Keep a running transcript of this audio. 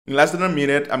In less than a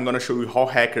minute, I'm gonna show you how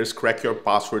hackers crack your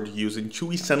password using two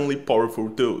insanely powerful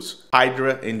tools,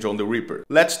 Hydra and John the Ripper.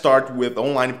 Let's start with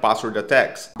online password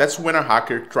attacks. That's when a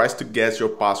hacker tries to guess your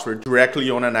password directly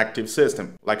on an active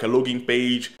system, like a login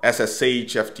page,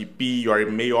 SSH, FTP, your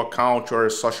email account, or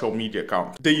a social media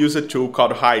account. They use a tool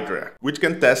called Hydra, which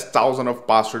can test thousands of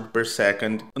passwords per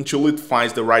second until it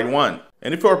finds the right one.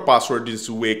 And if your password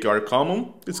is weak or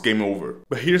common, it's game over.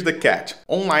 But here's the catch.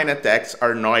 Online attacks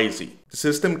are noisy. The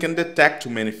system can detect too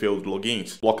many failed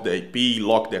logins, block the IP,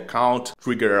 lock the account,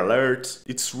 trigger alerts.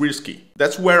 It's risky.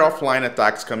 That's where offline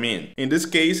attacks come in. In this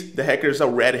case, the hackers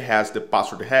already has the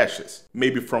password hashes,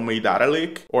 maybe from a data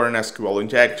leak or an SQL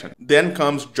injection. Then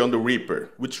comes John the Ripper,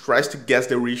 which tries to guess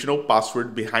the original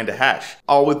password behind the hash,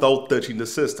 all without touching the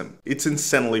system. It's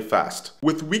insanely fast.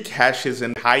 With weak hashes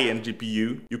and high-end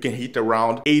GPU, you can hit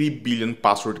around 80 billion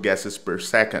password guesses per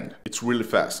second. It's really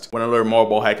fast. Want to learn more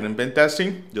about hacking and pen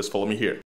testing? Just follow me here.